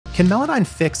Can Melodyne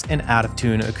fix an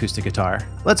out-of-tune acoustic guitar?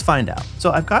 Let's find out.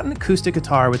 So I've got an acoustic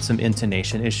guitar with some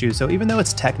intonation issues, so even though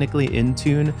it's technically in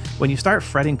tune, when you start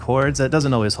fretting chords, that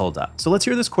doesn't always hold up. So let's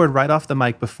hear this chord right off the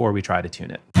mic before we try to tune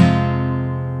it.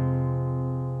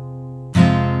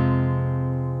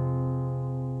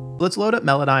 Let's load up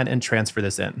Melodyne and transfer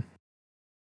this in.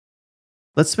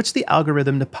 Let's switch the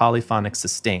algorithm to polyphonic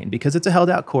sustain because it's a held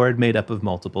out chord made up of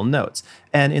multiple notes.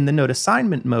 And in the note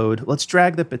assignment mode, let's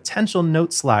drag the potential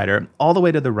note slider all the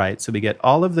way to the right so we get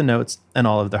all of the notes and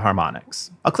all of the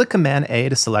harmonics. I'll click Command A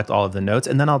to select all of the notes,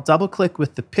 and then I'll double click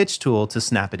with the pitch tool to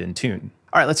snap it in tune.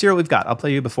 All right, let's hear what we've got. I'll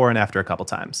play you before and after a couple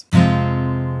times.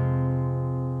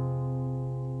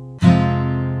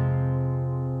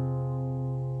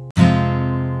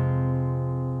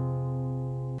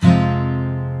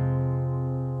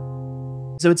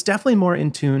 So it's definitely more in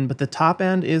tune, but the top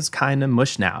end is kind of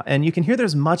mush now. And you can hear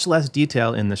there's much less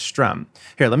detail in the strum.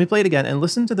 Here, let me play it again and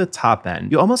listen to the top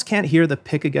end. You almost can't hear the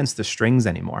pick against the strings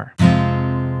anymore.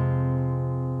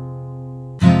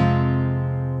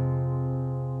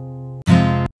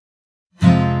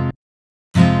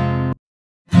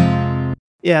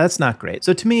 Yeah, that's not great.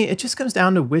 So to me, it just comes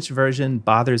down to which version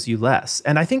bothers you less.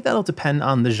 And I think that'll depend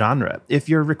on the genre. If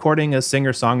you're recording a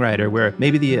singer-songwriter where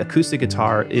maybe the acoustic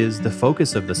guitar is the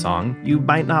focus of the song, you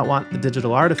might not want the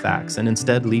digital artifacts and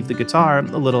instead leave the guitar a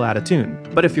little out of tune.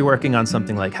 But if you're working on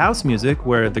something like house music,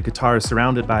 where the guitar is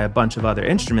surrounded by a bunch of other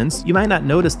instruments, you might not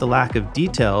notice the lack of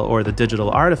detail or the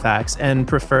digital artifacts and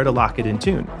prefer to lock it in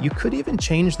tune. You could even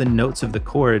change the notes of the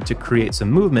chord to create some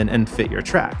movement and fit your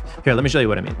track. Here, let me show you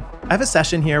what I mean. I have a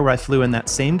session here where I flew in that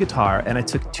same guitar and I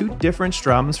took two different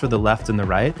strums for the left and the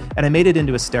right, and I made it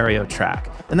into a stereo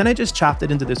track. And then I just chopped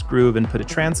it into this groove and put a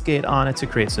transgate on it to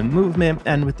create some movement,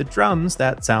 and with the drums,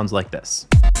 that sounds like this.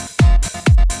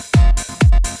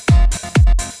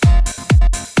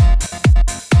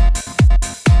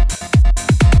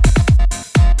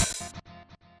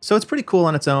 So it's pretty cool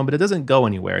on its own, but it doesn't go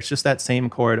anywhere. It's just that same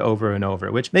chord over and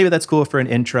over, which maybe that's cool for an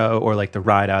intro or like the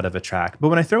ride out of a track. But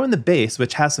when I throw in the bass,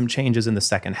 which has some changes in the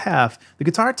second half, the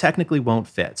guitar technically won't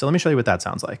fit. So let me show you what that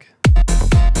sounds like.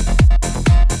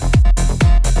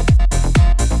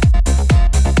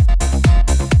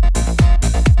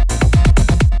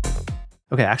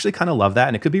 Okay, I actually kind of love that,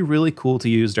 and it could be really cool to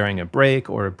use during a break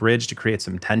or a bridge to create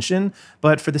some tension.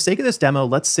 But for the sake of this demo,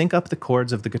 let's sync up the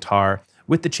chords of the guitar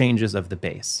with the changes of the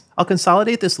bass. I'll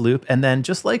consolidate this loop, and then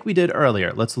just like we did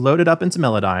earlier, let's load it up into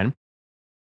Melodyne,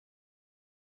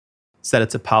 set it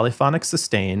to polyphonic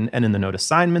sustain, and in the note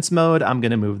assignments mode, I'm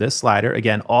going to move this slider,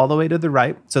 again, all the way to the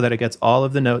right so that it gets all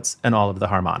of the notes and all of the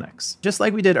harmonics. Just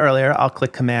like we did earlier, I'll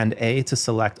click Command A to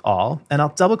select all, and I'll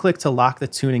double click to lock the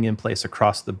tuning in place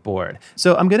across the board.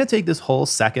 So I'm going to take this whole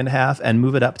second half and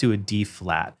move it up to a D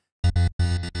flat.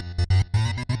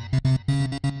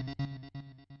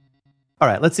 All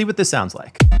right, let's see what this sounds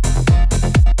like.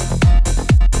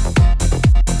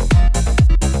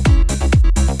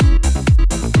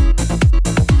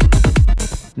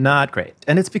 Not great.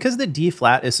 And it's because the D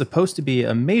flat is supposed to be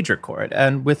a major chord,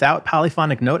 and without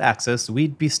polyphonic note access,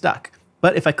 we'd be stuck.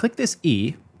 But if I click this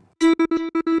E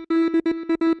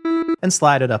and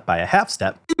slide it up by a half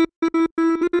step,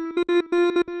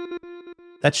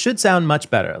 that should sound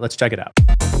much better. Let's check it out.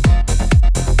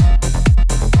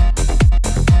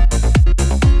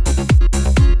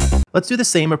 Let's do the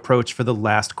same approach for the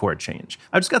last chord change.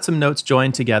 I've just got some notes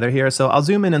joined together here, so I'll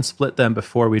zoom in and split them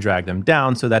before we drag them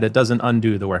down so that it doesn't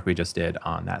undo the work we just did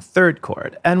on that third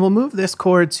chord. And we'll move this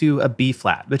chord to a B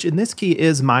flat, which in this key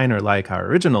is minor like our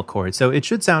original chord, so it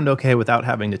should sound okay without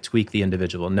having to tweak the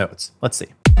individual notes. Let's see.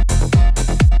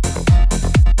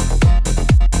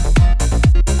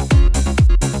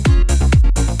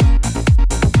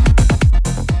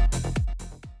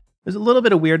 There's a little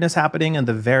bit of weirdness happening in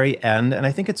the very end, and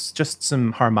I think it's just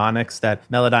some harmonics that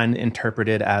Melodyne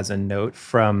interpreted as a note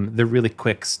from the really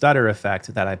quick stutter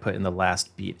effect that I put in the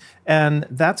last beat. And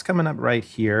that's coming up right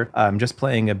here. I'm just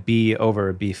playing a B over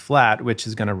a B flat, which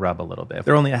is going to rub a little bit.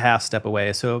 They're only a half step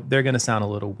away, so they're going to sound a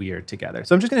little weird together.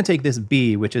 So I'm just going to take this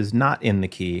B, which is not in the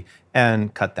key,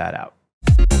 and cut that out.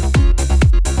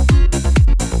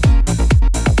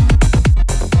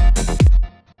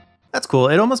 That's cool.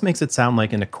 It almost makes it sound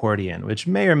like an accordion, which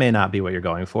may or may not be what you're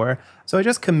going for. So I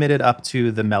just committed up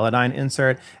to the Melodyne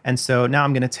insert. And so now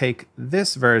I'm going to take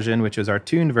this version, which is our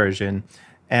tuned version,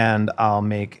 and I'll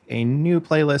make a new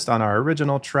playlist on our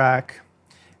original track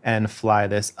and fly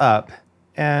this up.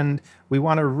 And we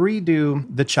want to redo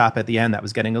the chop at the end that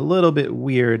was getting a little bit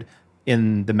weird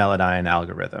in the Melodyne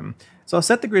algorithm. So I'll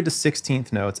set the grid to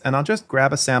 16th notes, and I'll just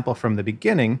grab a sample from the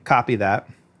beginning, copy that,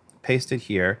 paste it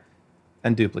here,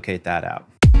 and duplicate that out.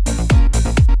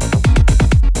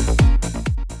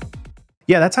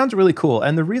 Yeah, that sounds really cool.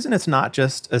 And the reason it's not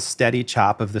just a steady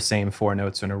chop of the same 4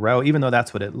 notes in a row, even though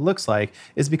that's what it looks like,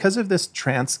 is because of this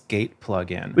trance gate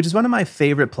plugin, which is one of my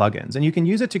favorite plugins. And you can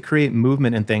use it to create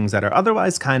movement in things that are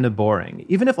otherwise kind of boring.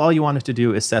 Even if all you wanted to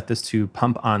do is set this to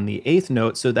pump on the 8th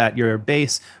note so that your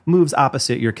bass moves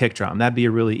opposite your kick drum. That'd be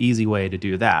a really easy way to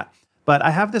do that. But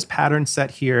I have this pattern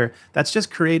set here that's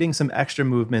just creating some extra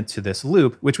movement to this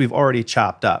loop, which we've already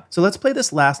chopped up. So let's play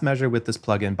this last measure with this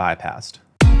plugin bypassed.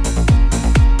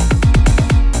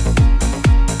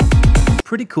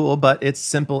 Pretty cool, but it's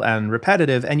simple and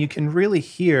repetitive, and you can really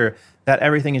hear that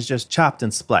everything is just chopped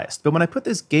and spliced. But when I put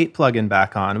this gate plugin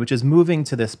back on, which is moving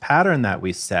to this pattern that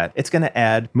we set, it's going to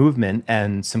add movement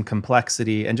and some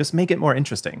complexity and just make it more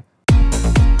interesting.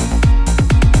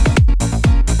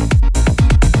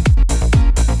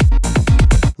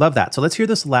 Love that. So let's hear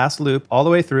this last loop all the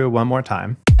way through one more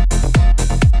time.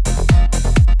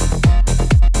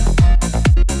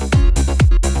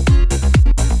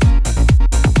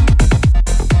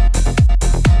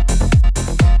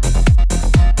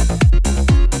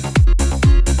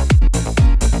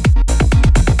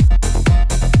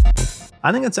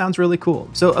 I think it sounds really cool.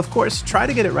 So of course, try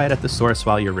to get it right at the source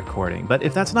while you're recording. But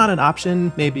if that's not an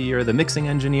option, maybe you're the mixing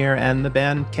engineer and the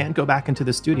band can't go back into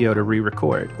the studio to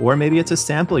re-record. Or maybe it's a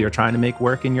sample you're trying to make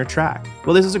work in your track.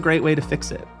 Well, this is a great way to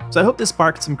fix it. So I hope this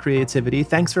sparked some creativity.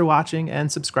 Thanks for watching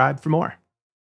and subscribe for more.